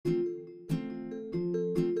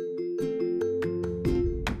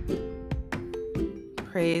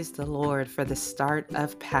praise the Lord for the start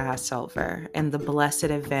of Passover and the blessed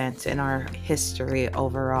event in our history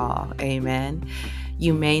overall. Amen.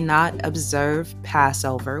 You may not observe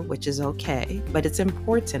Passover, which is okay, but it's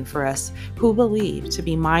important for us who believe to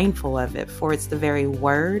be mindful of it, for it's the very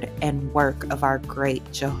word and work of our great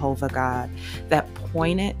Jehovah God that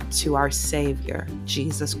pointed to our Savior,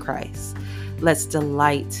 Jesus Christ. Let's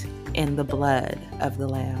delight in the blood of the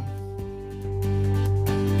Lamb.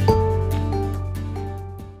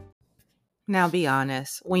 Now, be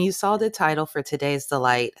honest, when you saw the title for today's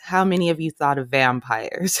delight, how many of you thought of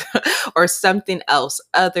vampires or something else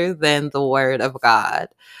other than the Word of God?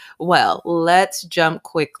 Well, let's jump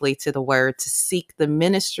quickly to the Word to seek the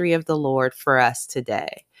ministry of the Lord for us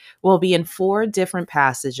today. We'll be in 4 different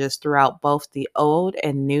passages throughout both the Old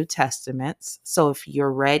and New Testaments. So if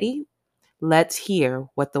you're ready, let's hear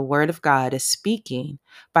what the Word of God is speaking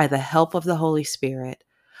by the help of the Holy Spirit.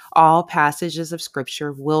 All passages of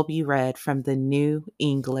Scripture will be read from the New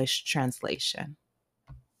English Translation.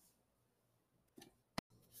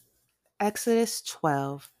 Exodus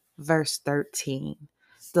 12, verse 13.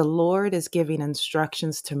 The Lord is giving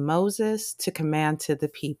instructions to Moses to command to the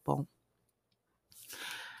people.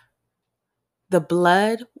 The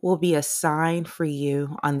blood will be a sign for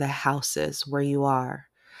you on the houses where you are,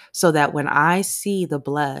 so that when I see the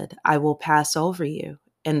blood, I will pass over you,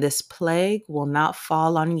 and this plague will not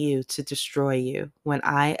fall on you to destroy you when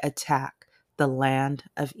I attack the land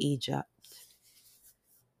of Egypt.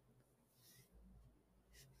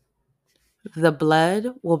 The blood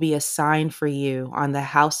will be a sign for you on the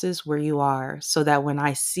houses where you are, so that when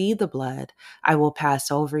I see the blood, I will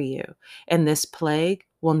pass over you, and this plague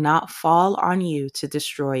will not fall on you to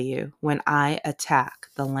destroy you when I attack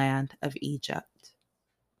the land of Egypt.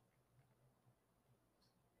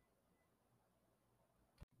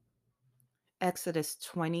 Exodus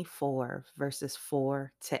 24, verses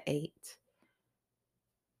 4 to 8.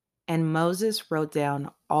 And Moses wrote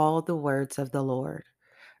down all the words of the Lord.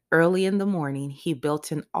 Early in the morning, he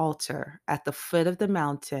built an altar at the foot of the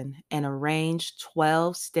mountain and arranged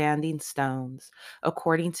 12 standing stones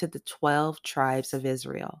according to the 12 tribes of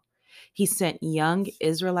Israel. He sent young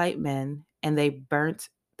Israelite men, and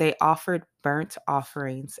they offered burnt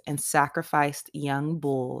offerings and sacrificed young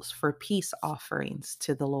bulls for peace offerings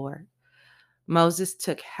to the Lord. Moses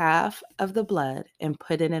took half of the blood and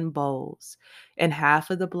put it in bowls, and half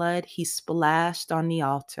of the blood he splashed on the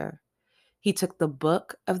altar. He took the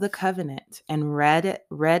book of the covenant and read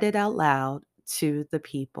it out loud to the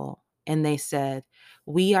people. And they said,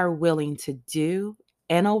 "We are willing to do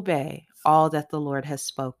and obey all that the Lord has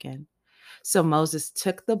spoken." So Moses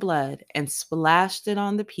took the blood and splashed it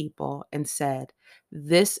on the people and said,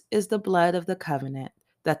 "This is the blood of the covenant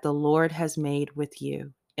that the Lord has made with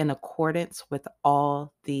you in accordance with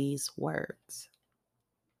all these words."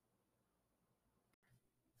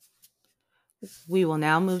 We will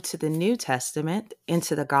now move to the New Testament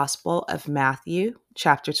into the Gospel of Matthew,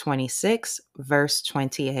 chapter 26, verse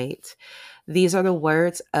 28. These are the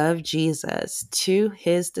words of Jesus to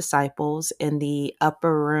his disciples in the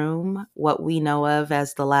upper room, what we know of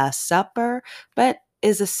as the Last Supper, but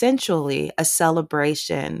is essentially a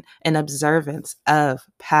celebration and observance of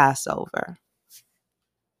Passover.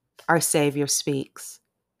 Our Savior speaks,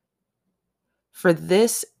 "For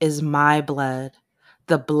this is my blood,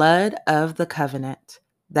 the blood of the covenant,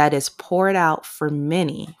 that is poured out for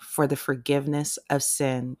many for the forgiveness of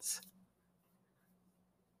sins.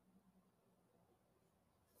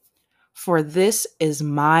 For this is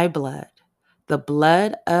my blood, the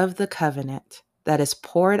blood of the covenant, that is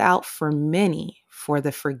poured out for many for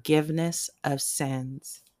the forgiveness of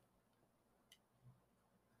sins."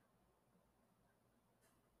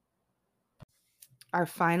 Our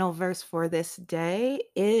final verse for this day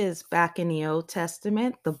is back in the Old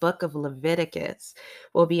Testament, the book of Leviticus.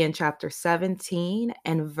 We'll be in chapter 17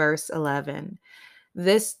 and verse 11.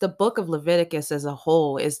 The book of Leviticus as a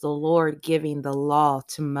whole is the Lord giving the law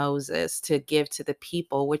to Moses to give to the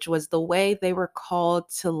people, which was the way they were called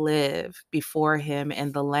to live before him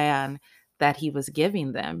in the land that he was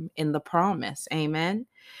giving them in the promise. Amen.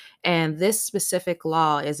 And this specific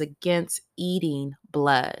law is against eating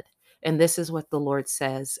blood. And this is what the Lord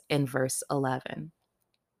says in verse 11.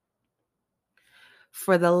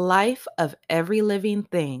 "For the life of every living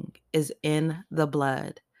thing is in the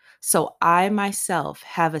blood. So I myself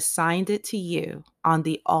have assigned it to you on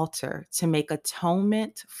the altar to make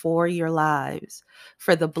atonement for your lives.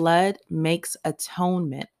 For the blood makes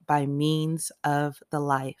atonement by means of the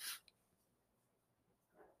life."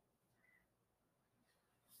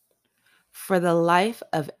 For the life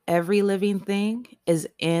of every living thing is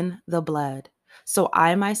in the blood. So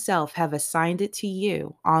I myself have assigned it to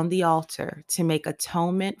you on the altar to make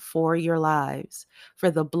atonement for your lives,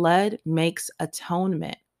 for the blood makes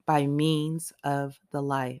atonement by means of the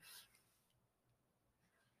life.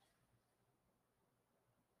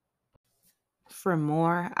 For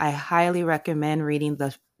more, I highly recommend reading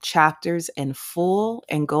the chapters in full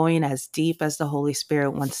and going as deep as the Holy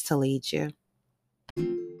Spirit wants to lead you.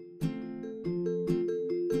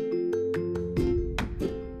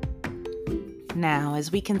 Now,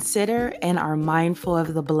 as we consider and are mindful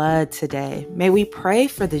of the blood today, may we pray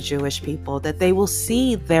for the Jewish people that they will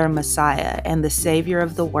see their Messiah and the Savior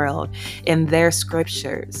of the world in their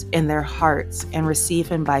scriptures, in their hearts, and receive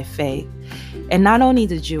Him by faith. And not only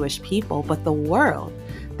the Jewish people, but the world,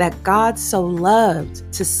 that God so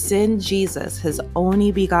loved to send Jesus, His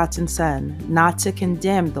only begotten Son, not to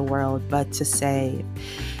condemn the world, but to save.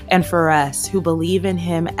 And for us who believe in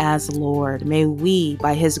Him as Lord, may we,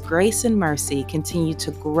 by His grace and mercy, continue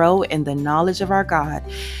to grow in the knowledge of our God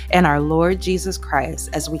and our Lord Jesus Christ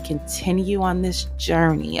as we continue on this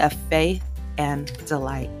journey of faith and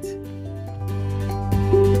delight.